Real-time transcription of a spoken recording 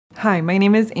Hi, my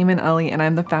name is Eamon Ali and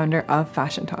I'm the founder of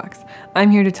Fashion Talks.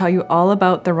 I'm here to tell you all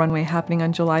about the runway happening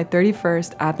on July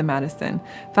 31st at the Madison.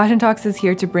 Fashion Talks is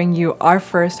here to bring you our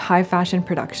first high fashion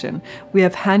production. We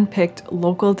have handpicked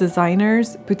local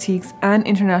designers, boutiques, and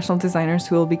international designers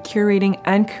who will be curating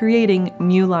and creating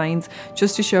new lines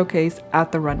just to showcase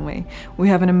at the runway. We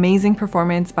have an amazing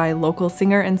performance by local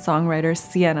singer and songwriter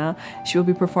Sienna. She will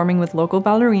be performing with local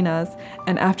ballerinas,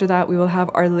 and after that we will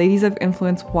have our ladies of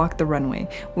influence walk the runway.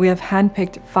 We have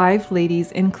handpicked 5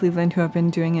 ladies in Cleveland who have been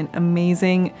doing an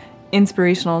amazing,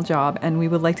 inspirational job, and we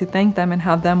would like to thank them and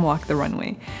have them walk the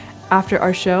runway. After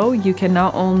our show, you can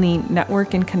not only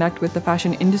network and connect with the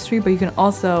fashion industry, but you can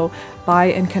also buy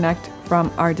and connect from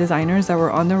our designers that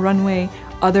were on the runway,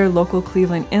 other local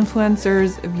Cleveland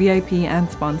influencers, VIP,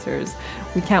 and sponsors.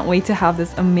 We can't wait to have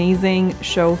this amazing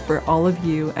show for all of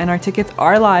you, and our tickets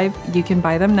are live. You can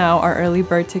buy them now. Our early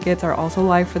bird tickets are also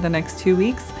live for the next 2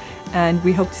 weeks, and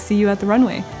we hope to see you at the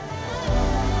runway.